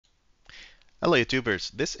Hello,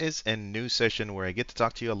 YouTubers. This is a new session where I get to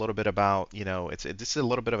talk to you a little bit about, this is a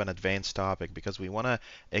little bit of an advanced topic because we want to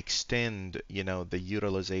extend, the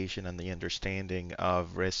utilization and the understanding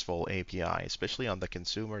of RESTful API, especially on the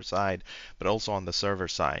consumer side, but also on the server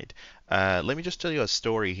side. Let me just tell you a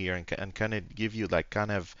story here and kind of give you like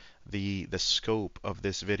kind of the scope of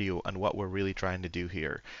this video and what we're really trying to do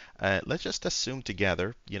here. Let's just assume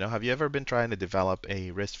together, have you ever been trying to develop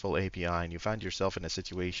a RESTful API and you find yourself in a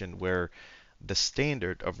situation where the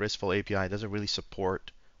standard of RESTful API doesn't really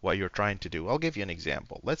support what you're trying to do? I'll give you an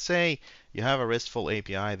example. Let's say you have a RESTful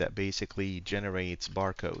API that basically generates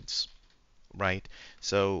barcodes, right?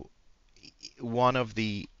 So one of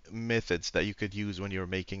the methods that you could use when you're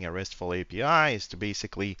making a RESTful API is to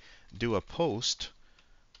basically do a post,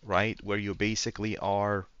 right, where you basically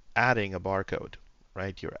are adding a barcode,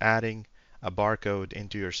 right? You're adding a barcode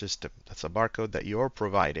into your system. That's a barcode that you're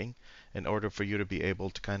providing in order for you to be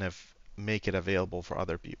able to kind of make it available for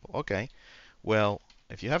other people. Okay, well,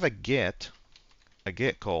 if you have a get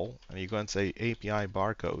call, and you go and say API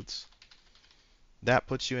barcodes, that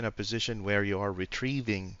puts you in a position where you are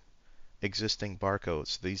retrieving existing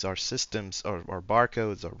barcodes. These are systems or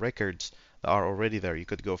barcodes or records that are already there. You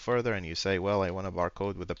could go further and you say, well, I want a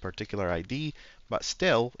barcode with a particular ID, but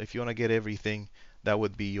still, if you want to get everything, that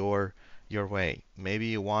would be your way. Maybe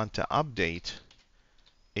you want to update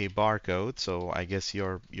a barcode, so I guess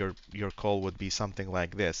your call would be something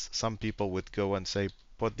like this. Some people would go and say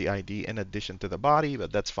put the ID in addition to the body,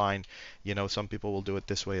 but that's fine. Some people will do it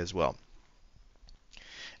this way as well.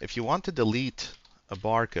 If you want to delete a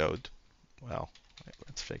barcode, well,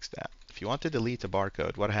 let's fix that. If you want to delete a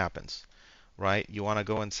barcode, what happens? Right? You want to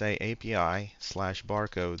go and say API slash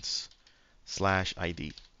barcodes slash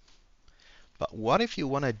ID. But what if you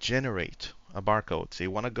want to generate a barcode? So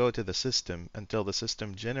you want to go to the system and tell the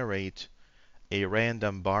system generate a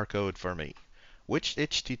random barcode for me. Which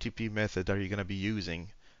HTTP method are you going to be using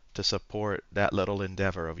to support that little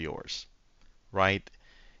endeavor of yours? Right?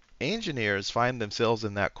 Engineers find themselves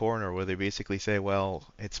in that corner where they basically say, well,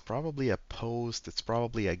 it's probably a post, it's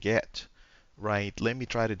probably a get, right? Let me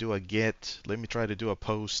try to do a get, let me try to do a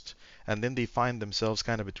post, and then they find themselves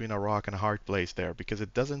kind of between a rock and a hard place there because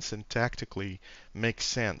it doesn't syntactically make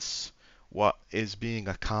sense what is being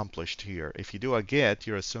accomplished here. If you do a get,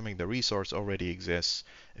 you're assuming the resource already exists.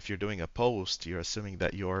 If you're doing a post, you're assuming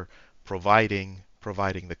that you're providing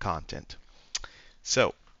the content.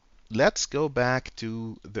 So let's go back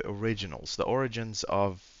to the originals, the origins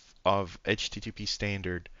of HTTP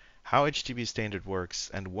standard, how HTTP standard works,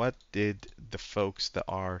 and what did the folks that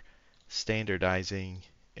are standardizing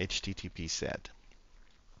HTTP said.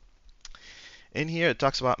 In here, it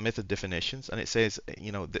talks about method definitions, and it says,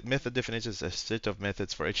 the method definitions is a set of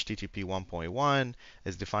methods for HTTP 1.1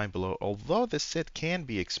 is defined below. Although this set can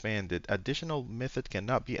be expanded, additional method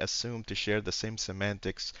cannot be assumed to share the same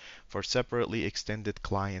semantics for separately extended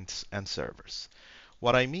clients and servers.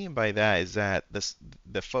 What I mean by that is that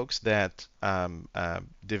the folks that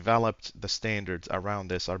developed the standards around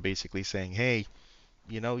this are basically saying, hey,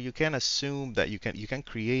 you can assume that you can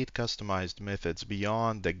create customized methods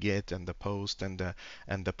beyond the get and the post and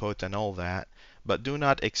the put and all that, but do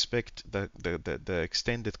not expect the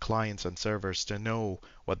extended clients and servers to know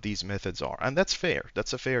what these methods are. And that's fair.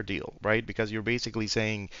 That's a fair deal, right? Because you're basically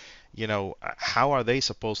saying, how are they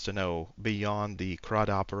supposed to know beyond the CRUD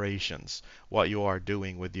operations what you are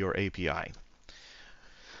doing with your API?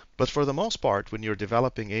 But for the most part, when you're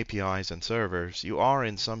developing APIs and servers, you are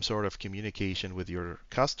in some sort of communication with your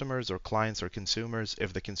customers or clients or consumers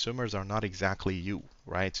if the consumers are not exactly you,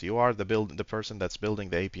 right? So you are the person that's building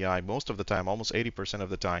the API most of the time, almost 80%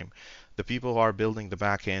 of the time. The people who are building the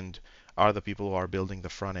back end are the people who are building the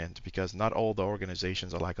front end because not all the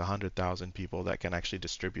organizations are like 100,000 people that can actually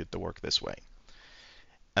distribute the work this way.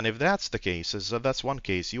 And if that's the case, so that's one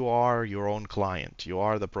case, you are your own client, you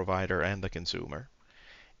are the provider and the consumer.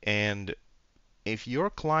 And if your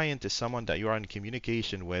client is someone that you are in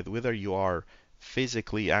communication with, whether you are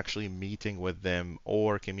physically actually meeting with them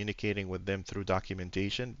or communicating with them through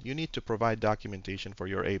documentation, you need to provide documentation for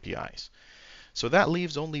your APIs. So that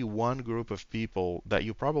leaves only one group of people that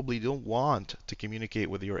you probably don't want to communicate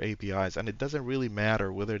with your APIs, and it doesn't really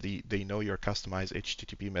matter whether they know your customized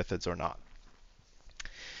HTTP methods or not.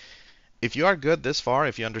 If you are good this far,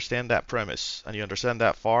 if you understand that premise and you understand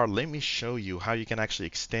that far, let me show you how you can actually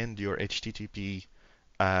extend your HTTP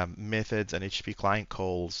methods and HTTP client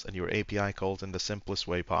calls and your API calls in the simplest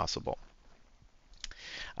way possible.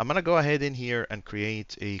 I'm going to go ahead in here and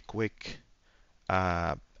create a quick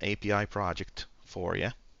API project for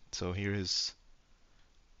you. So here's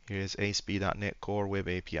ASP.NET Core Web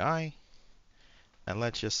API, and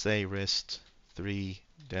let's just say REST REST3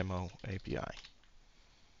 demo API.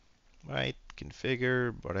 Right?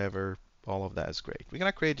 Configure, whatever, all of that is great. We're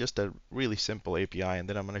going to create just a really simple API, and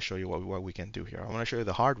then I'm going to show you what we can do here. I'm going to show you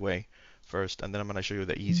the hard way first, and then I'm going to show you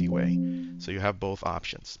the easy way. So you have both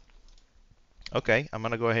options. Okay, I'm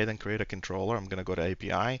going to go ahead and create a controller. I'm going to go to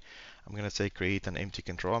API. I'm going to say create an empty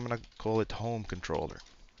controller. I'm going to call it home controller.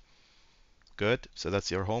 Good. So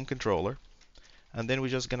that's your home controller. And then we're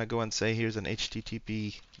just going to go and say here's an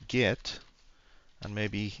HTTP GET. And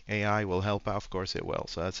maybe AI will help out. Of course it will.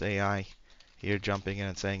 So that's AI here jumping in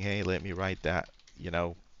and saying, hey, let me write that,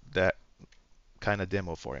 that kind of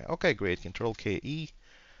demo for you. Okay, great. Control KE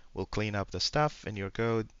will clean up the stuff in your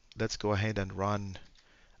code. Let's go ahead and run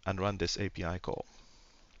this API call.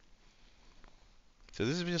 So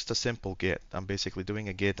this is just a simple get. I'm basically doing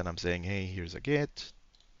a get and I'm saying, hey, here's a get.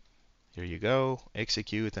 Here you go.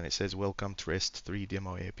 Execute, and it says welcome to REST3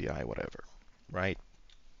 demo API, whatever. Right?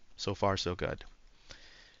 So far, so good.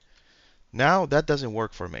 Now that doesn't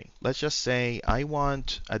work for me. Let's just say I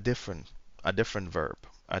want a different verb,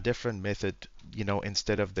 a different method,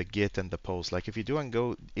 instead of the get and the post. Like if you do and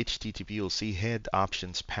go HTTP, you'll see head,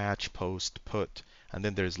 options, patch, post, put, and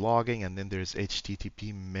then there's logging, and then there's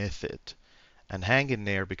HTTP method. And hang in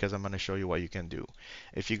there because I'm going to show you what you can do.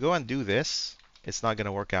 If you go and do this, it's not going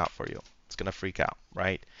to work out for you. It's going to freak out,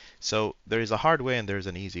 right? So there is a hard way and there's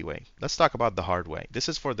an easy way. Let's talk about the hard way. This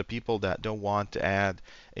is for the people that don't want to add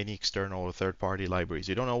any external or third-party libraries.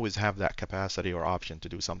 You don't always have that capacity or option to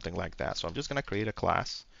do something like that. So I'm just going to create a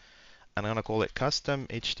class, and I'm going to call it custom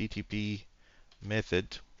HTTP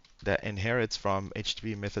method that inherits from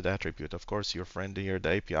HTTP method attribute. Of course, your friend here,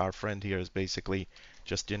 the API friend here, is basically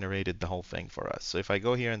just generated the whole thing for us. So if I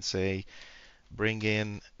go here and say bring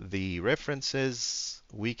in the references,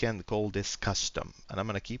 we can call this custom. And I'm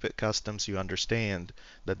going to keep it custom so you understand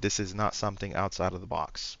that this is not something outside of the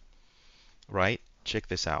box. Right? Check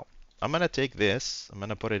this out. I'm going to take this, I'm going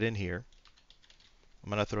to put it in here. I'm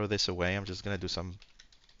going to throw this away. I'm just going to do some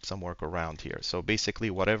work around here. So basically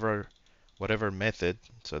whatever method,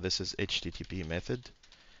 so this is HTTP method,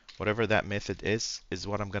 whatever that method is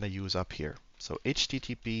what I'm going to use up here. So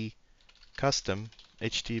HTTP custom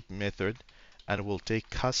HTTP method, and we'll take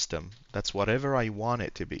custom. That's whatever I want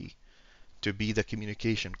it to be the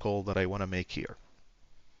communication call that I want to make here.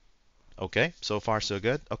 Okay, so far so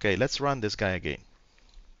good. Okay, let's run this guy again.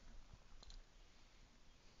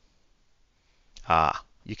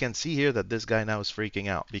 You can see here that this guy now is freaking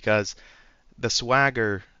out because the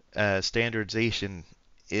Swagger standardization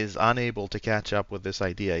is unable to catch up with this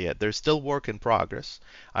idea yet. There's still work in progress.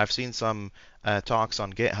 I've seen some talks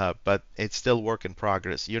on GitHub, but it's still work in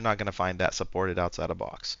progress. You're not going to find that supported outside of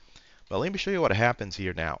box. But let me show you what happens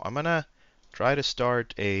here now. I'm going to try to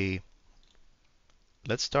start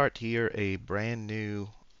let's start here a brand new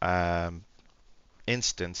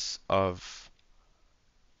instance of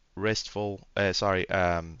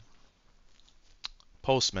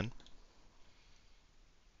Postman.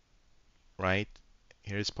 Right?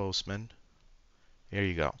 Here's Postman. Here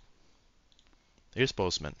you go. Here's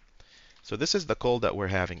Postman. So this is the call that we're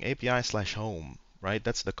having, API/home, right?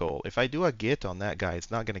 That's the call. If I do a get on that guy,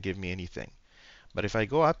 it's not going to give me anything. But if I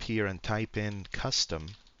go up here and type in custom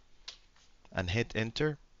and hit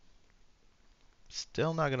enter,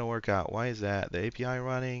 still not going to work out. Why is that? The API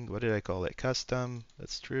running, what did I call it? Custom,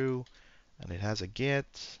 that's true. And it has a get,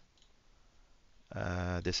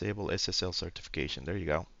 disable SSL certification. There you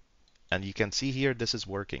go. And you can see here this is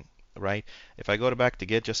working, right? If I go back to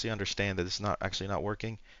get, just so you understand that it's actually not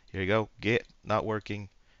working, here you go, get, not working,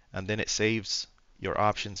 and then it saves your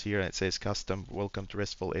options here and it says custom, welcome to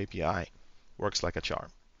RESTful API. Works like a charm.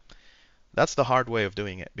 That's the hard way of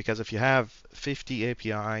doing it, because if you have 50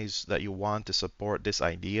 APIs that you want to support this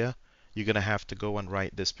idea, you're going to have to go and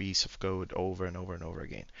write this piece of code over and over and over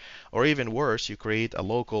again. Or even worse, you create a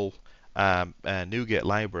local NuGet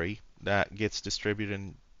library that gets distributed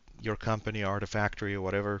in your company, Artifactory, or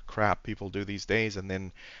whatever crap people do these days, and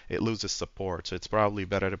then it loses support. So it's probably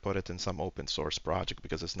better to put it in some open source project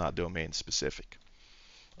because it's not domain specific.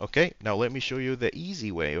 Okay, now let me show you the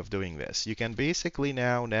easy way of doing this. You can basically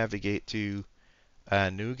now navigate to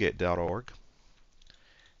NuGet.org,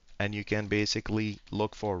 and you can basically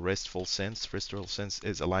look for RESTfulSense. RESTfulSense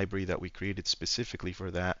is a library that we created specifically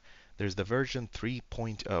for that. There's the version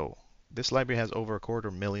 3.0. This library has over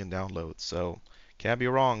 250,000 downloads, so can't be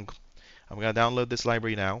wrong. I'm going to download this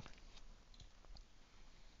library now.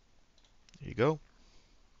 There you go.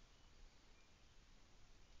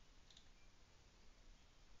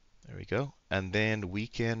 There we go. And then we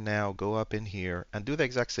can now go up in here and do the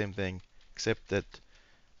exact same thing, except that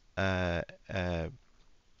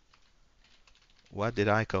What did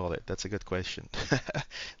I call it? That's a good question.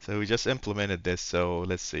 So we just implemented this. So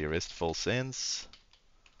let's see, RESTful Sense.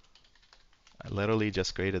 I literally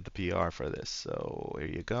just created the PR for this. So here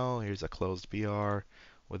you go. Here's a closed PR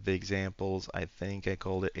with the examples. I think I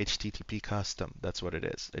called it HTTP custom. That's what it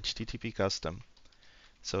is. HTTP custom.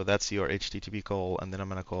 So that's your HTTP call, and then I'm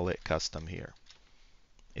going to call it custom here.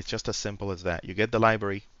 It's just as simple as that. You get the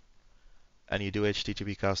library and you do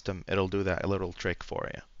HTTP custom, it'll do that little trick for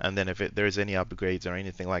you. And then if there's any upgrades or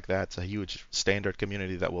anything like that, it's a huge standard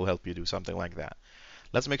community that will help you do something like that.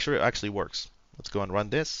 Let's make sure it actually works. Let's go and run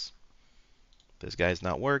this. This guy's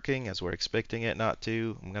not working as we're expecting it not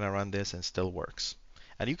to. I'm going to run this and still works.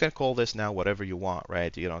 And you can call this now whatever you want,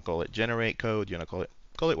 right? You don't call it generate code, you don't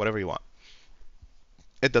call it whatever you want.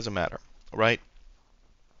 It doesn't matter, right?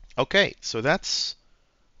 Okay, so that's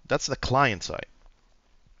the client side.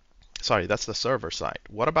 Sorry, that's the server side.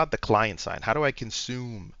 What about the client side? How do I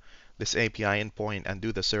consume this API endpoint and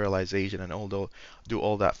do the serialization and do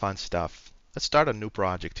all that fun stuff? Let's start a new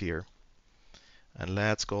project here. And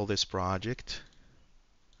let's call this project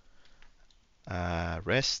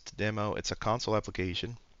REST demo. It's a console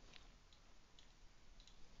application.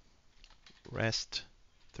 REST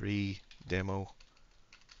 3 demo.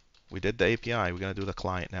 We did the API. We're going to do the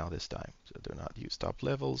client now this time. So do not use top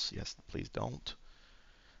levels. Yes, please don't.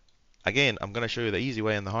 Again, I'm going to show you the easy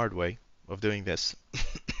way and the hard way of doing this.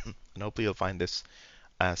 And hopefully you'll find this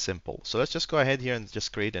simple. So let's just go ahead here and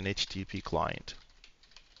just create an HTTP client.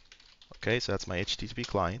 Okay, so that's my HTTP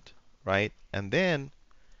client, right? And then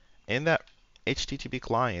in that HTTP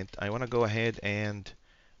client, I want to go ahead and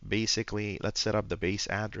basically let's set up the base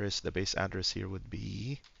address. The base address here would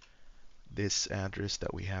be this address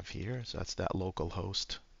that we have here. So that's that local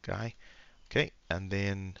host guy. Okay, and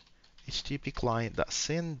then HTTP client that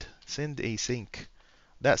send async.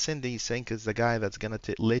 That send async is the guy that's gonna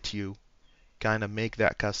let you kind of make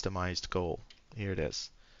that customized call. Here it is.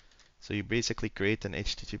 So you basically create an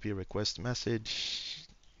HTTP request message,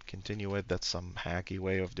 continue it. That's some hacky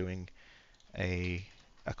way of doing a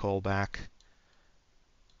callback.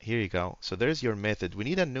 Here you go. So there's your method. We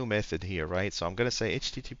need a new method here, right? So I'm gonna say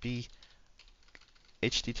HTTP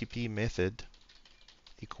method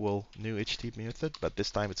equal new HTTP method, but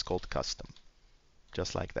this time it's called custom,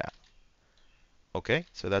 just like that. Okay,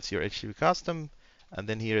 so that's your HTTP custom, and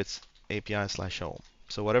then here it's API/home.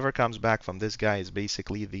 So whatever comes back from this guy is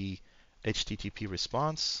basically the HTTP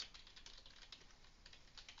response,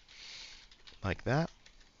 like that,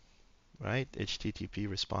 right? HTTP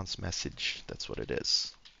response message, that's what it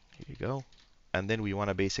is. Here you go. And then we want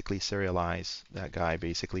to basically serialize that guy,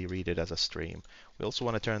 basically read it as a stream. We also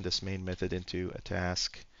want to turn this main method into a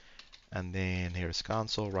task. And then here's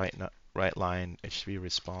console, right line, HTTP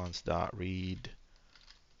response dot read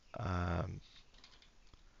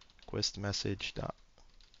request message dot,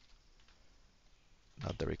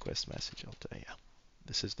 not the request message, I'll tell you.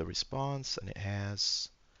 This is the response, and it has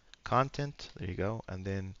content. There you go. And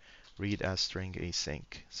then read as string async.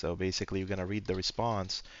 So basically, you're going to read the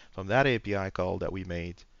response from that API call that we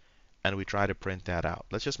made, and we try to print that out.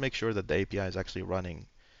 Let's just make sure that the API is actually running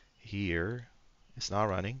here. It's not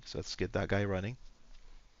running, so let's get that guy running.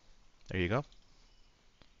 There you go.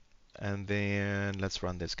 And then let's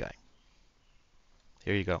run this guy.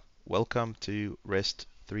 Here you go. Welcome to REST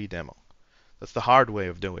 3 demo. That's the hard way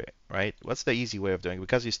of doing it, right? What's the easy way of doing it?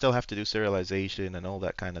 Because you still have to do serialization and all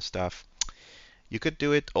that kind of stuff. You could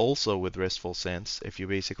do it also with RESTful Sense if you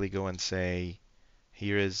basically go and say,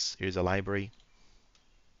 here's a library.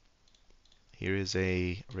 Here is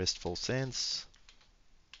a RESTful Sense.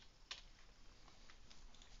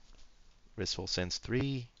 RESTful Sense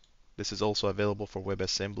 3. This is also available for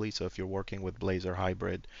WebAssembly, so if you're working with Blazor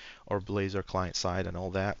Hybrid or Blazor client side and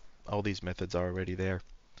all that, all these methods are already there.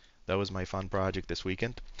 That was my fun project this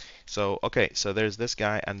weekend. So, okay, so there's this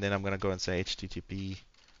guy, and then I'm going to go and say HTTP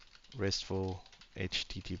RESTful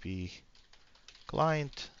HTTP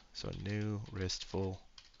client. So new RESTful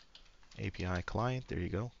API client, there you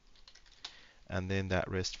go. And then that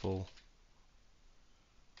RESTful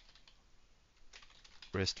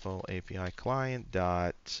API client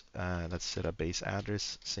dot, let's set a base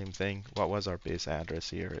address, same thing. What was our base address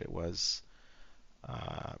here? It was,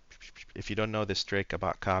 if you don't know this trick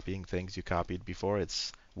about copying things you copied before,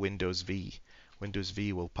 it's Windows V. Windows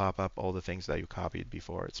V will pop up all the things that you copied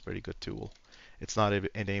before. It's a pretty good tool. It's not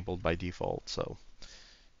enabled by default, so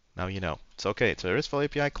now you know. So okay, so RESTful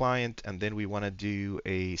API client, and then we want to do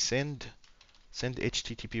a send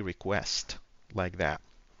HTTP request like that,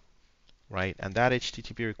 right? And that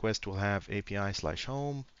HTTP request will have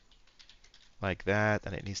API/home like that,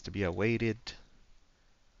 and it needs to be awaited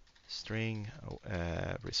string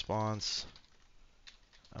response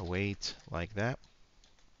await like that,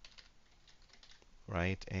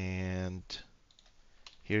 right? And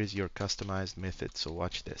here's your customized method. So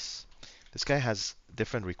watch this. This guy has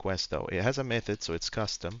different requests though. It has a method, so it's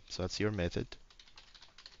custom. So that's your method,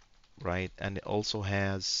 right? And it also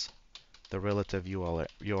has the relative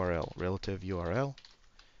URL.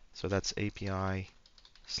 So that's API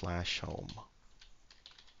slash home,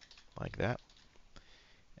 like that.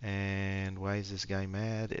 And why is this guy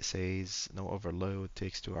mad? It says no overload,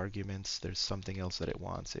 takes two arguments. There's something else that it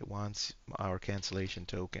wants. It wants our cancellation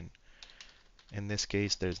token. In this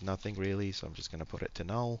case, there's nothing really, so I'm just going to put it to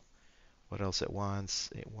null. What else it wants?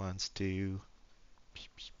 It wants to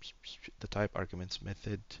the type arguments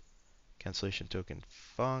method cancellation token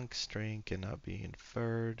func string cannot be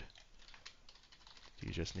inferred. Do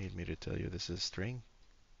you just need me to tell you this is string?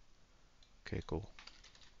 Okay, cool.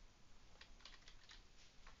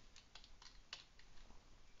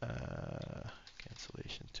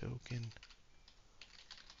 Cancellation token.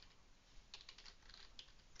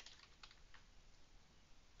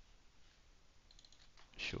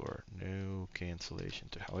 Sure, new cancellation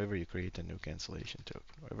to however you create a new cancellation token,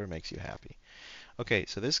 whatever makes you happy. Okay,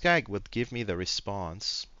 so this guy would give me the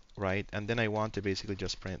response, right? And then I want to basically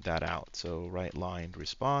just print that out. So right line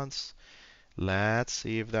response. Let's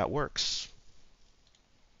see if that works.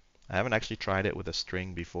 I haven't actually tried it with a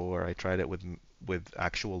string before. I tried it with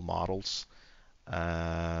actual models.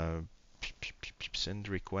 Send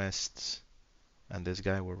requests, and this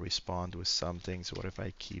guy will respond with something. So what if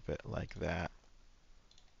I keep it like that?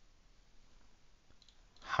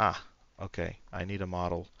 Ha! Okay, I need a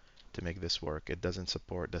model to make this work. It doesn't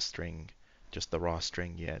support the string, just the raw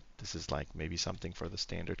string yet. This is like maybe something for the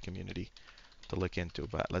standard community to look into,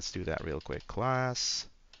 but let's do that real quick. Class,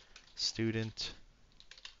 student,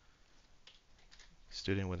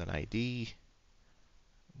 student with an ID.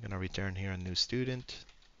 I'm gonna return here a new student.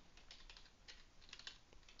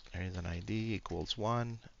 Here's an ID equals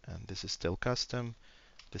 1, and this is still custom.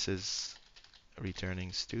 This is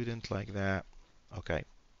returning student like that. Okay.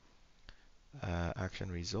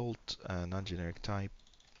 Action result, non-generic type.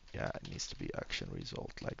 Yeah, it needs to be action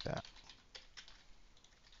result like that.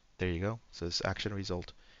 There you go. So it's action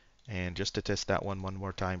result. And just to test that one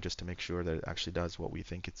more time, just to make sure that it actually does what we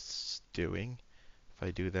think it's doing. If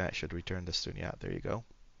I do that, it should return the student. Yeah, there you go.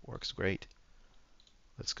 Works great.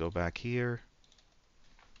 Let's go back here.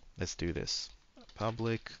 Let's do this.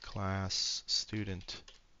 Public class student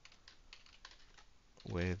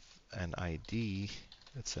with an ID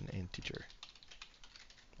that's an integer.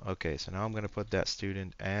 Okay, so now I'm going to put that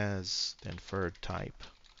student as the inferred type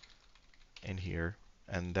in here,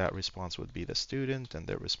 and that response would be the student, and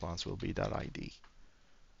their response will be .id.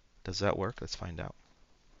 Does that work? Let's find out.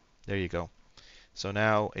 There you go. So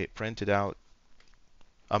now it printed out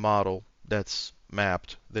a model that's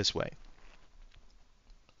mapped this way.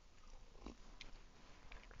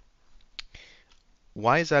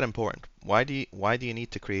 Why is that important? Why do you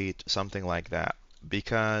need to create something like that?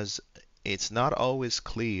 Because it's not always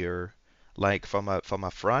clear, like from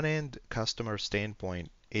a front end customer standpoint,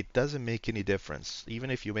 it doesn't make any difference. Even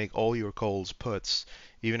if you make all your calls puts,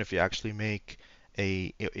 even if you actually make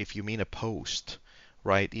if you mean a post,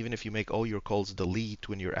 right? Even if you make all your calls delete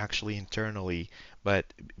when you're actually internally,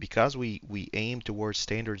 but because we aim towards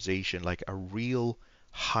standardization, like a real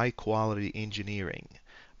high quality engineering,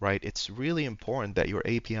 right? It's really important that your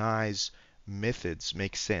API's methods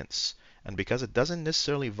make sense. And because it doesn't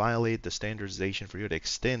necessarily violate the standardization for you to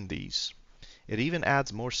extend these, it even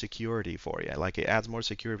adds more security for you. Like it adds more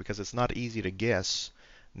security because it's not easy to guess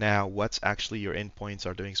now what's actually your endpoints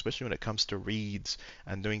are doing, especially when it comes to reads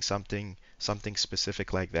and doing something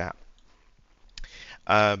specific like that.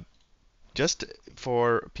 Uh, just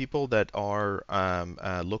for people that are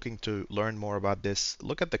looking to learn more about this,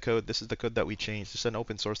 look at the code. This is the code that we changed. It's an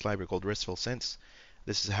open source library called RESTfulSense.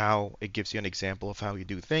 This is how it gives you an example of how you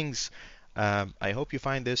do things. I hope you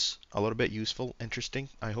find this a little bit useful, interesting.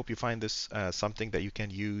 I hope you find this something that you can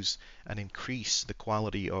use and increase the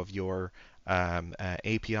quality of your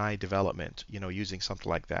API development, using something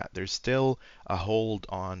like that. There's still a hold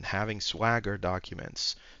on having Swagger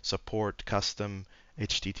documents support custom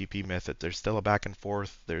HTTP method. There's still a back and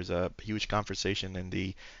forth. There's a huge conversation in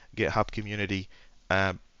the GitHub community.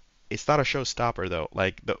 Uh, it's not a showstopper though.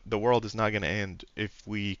 Like the world is not going to end if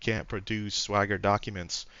we can't produce Swagger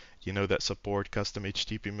documents, that support custom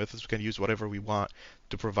HTTP methods. We can use whatever we want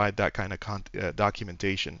to provide that kind of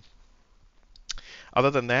documentation.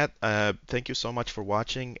 Other than that, thank you so much for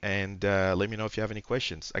watching, and let me know if you have any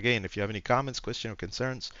questions. Again, if you have any comments, questions, or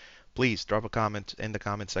concerns, please drop a comment in the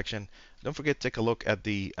comment section. Don't forget to take a look at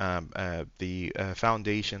the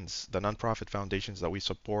foundations, the nonprofit foundations that we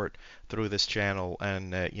support through this channel,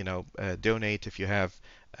 and donate if you have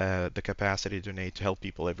the capacity to donate to help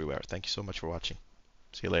people everywhere. Thank you so much for watching.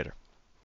 See you later.